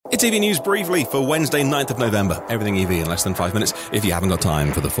It's EV News briefly for Wednesday, 9th of November. Everything EV in less than 5 minutes if you haven't got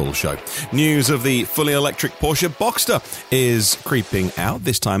time for the full show. News of the fully electric Porsche Boxster is creeping out.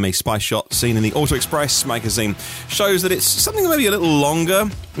 This time a spy shot seen in the Auto Express magazine shows that it's something maybe a little longer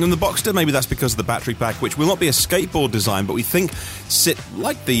than the Boxster. Maybe that's because of the battery pack, which will not be a skateboard design, but we think sit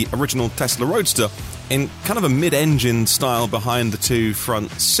like the original Tesla Roadster in kind of a mid-engine style behind the two front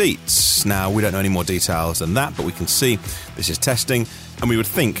seats. Now, we don't know any more details than that, but we can see this is testing, and we would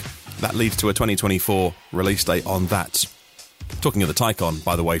think that leads to a 2024 release date on that. Talking of the Taycan,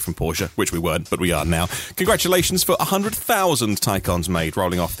 by the way, from Porsche, which we weren't, but we are now. Congratulations for 100,000 Taycans made,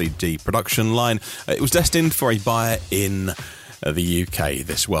 rolling off the production line. It was destined for a buyer in the UK,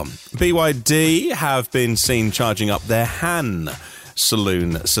 this one. BYD have been seen charging up their Han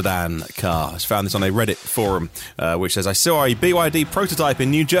saloon sedan car. I found this on a Reddit forum, which says, I saw a BYD prototype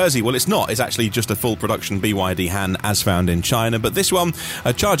in New Jersey. Well, it's not. It's actually just a full production BYD Han as found in China. But this one,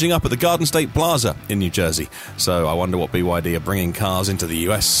 charging up at the Garden State Plaza in New Jersey. So I wonder what BYD are bringing cars into the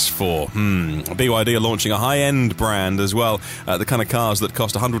US for. BYD are launching a high-end brand as well. The kind of cars that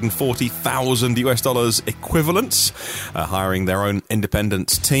cost $140,000 equivalents, hiring their own independent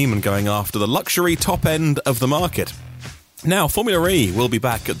team and going after the luxury top end of the market. Now, Formula E will be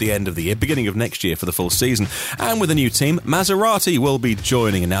back at the end of the year, beginning of next year for the full season. And with a new team, Maserati will be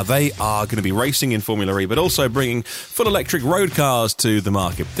joining. And now they are going to be racing in Formula E, but also bringing full electric road cars to the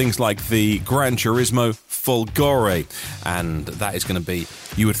market. Things like the Gran Turismo Folgore. And that is going to be,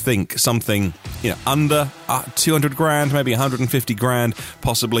 you would think, something, under 200 grand, maybe 150 grand,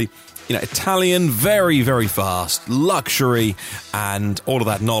 possibly. Italian, very, very fast, luxury, and all of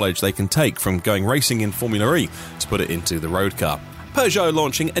that knowledge they can take from going racing in Formula E to put it into the road car. Peugeot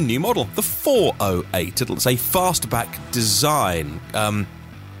launching a new model, the 408. It's a fastback design, a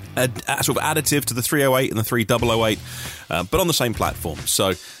sort of additive to the 308 and the 3008, but on the same platform.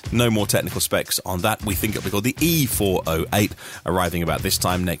 So no more technical specs on that. We think it'll be called the E408, arriving about this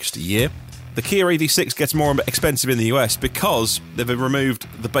time next year. The Kia EV6 gets more expensive in the US because they've removed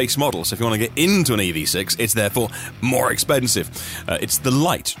the base model. So if you want to get into an EV6, it's therefore more expensive. It's the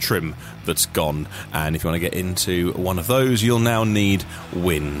light trim that's gone. And if you want to get into one of those, you'll now need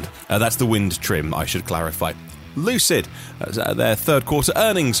wind. That's the wind trim, I should clarify. Lucid, their third quarter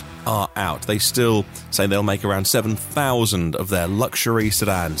earnings are out. They still say they'll make around 7,000 of their luxury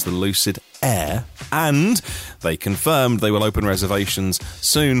sedans, the Lucid Air, and they confirmed they will open reservations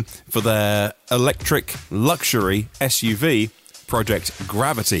soon for their electric luxury SUV, Project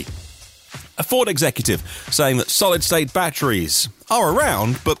Gravity. A Ford executive saying that solid-state batteries are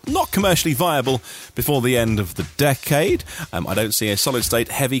around, but not commercially viable before the end of the decade. I don't see a solid-state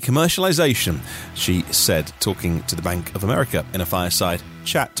heavy commercialization, she said, talking to the Bank of America in a fireside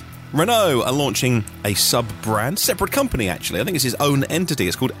chat. Renault are launching a sub-brand, separate company actually. I think it's his own entity.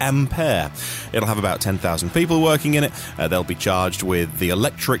 It's called Ampere. It'll have about 10,000 people working in it. They'll be charged with the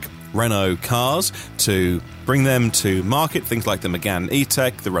electric Renault cars to bring them to market, things like the Megane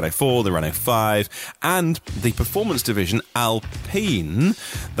E-Tech, the Renault 4, the Renault 5, and the performance division Alpine,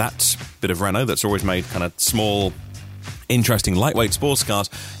 that bit of Renault that's always made kind of small, interesting lightweight sports cars,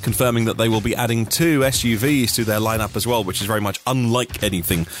 confirming that they will be adding 2 SUVs to their lineup as well, which is very much unlike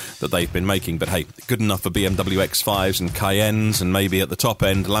anything that they've been making. But hey, good enough for BMW X5s and Cayennes and maybe at the top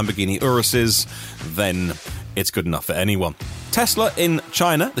end Lamborghini Uruses, then it's good enough for anyone. Tesla in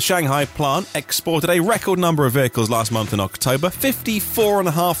China, the Shanghai plant, exported a record number of vehicles last month in October,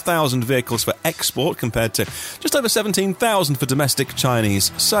 54,500 vehicles for export compared to just over 17,000 for domestic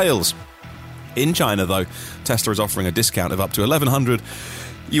Chinese sales. In China, though, Tesla is offering a discount of up to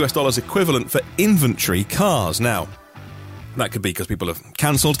 $1,100 equivalent for inventory cars. Now, that could be because people have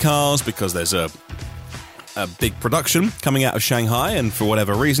cancelled cars, because there's a big production coming out of Shanghai, and for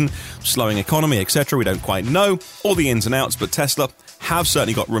whatever reason, slowing economy, etc. We don't quite know all the ins and outs, but Tesla have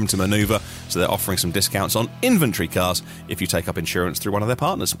certainly got room to manoeuvre, so they're offering some discounts on inventory cars if you take up insurance through one of their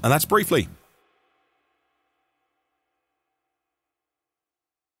partners. And that's briefly.